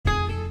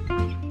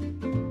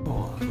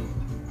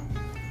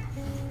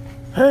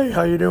Hey,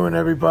 how you doing,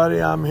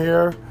 everybody? I'm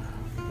here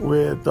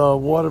with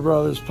Water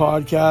Brothers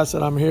Podcast,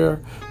 and I'm here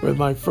with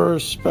my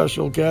first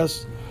special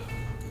guest,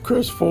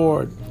 Chris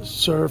Ford,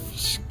 surf,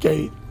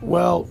 skate,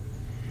 well,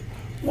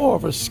 more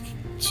of a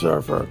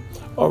surfer,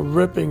 a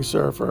ripping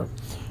surfer,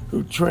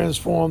 who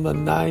transformed the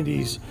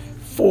 90s,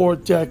 4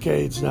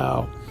 decades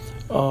now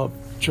of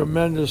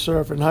tremendous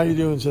surfing. How you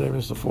doing today,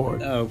 Mr.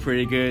 Ford? Oh,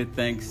 pretty good.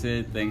 Thanks,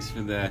 Sid. Thanks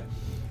for the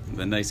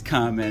nice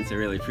comments. I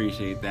really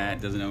appreciate that.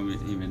 It doesn't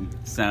even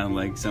sound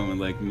like someone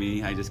like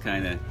me. I just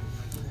kind of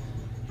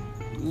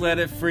let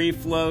it free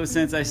flow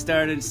since I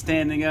started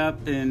standing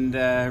up and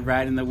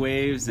riding the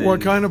waves. And,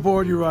 what kind of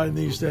board you riding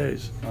these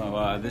days?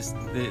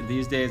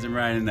 These days I'm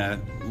riding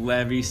a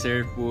Levy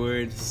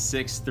surfboard,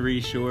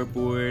 6'3"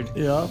 shortboard.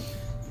 Yeah.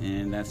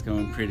 And that's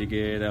going pretty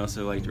good. I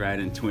also like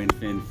riding twin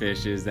fin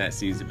fishes. That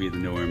seems to be the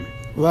norm.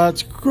 Well,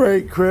 that's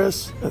great,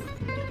 Chris.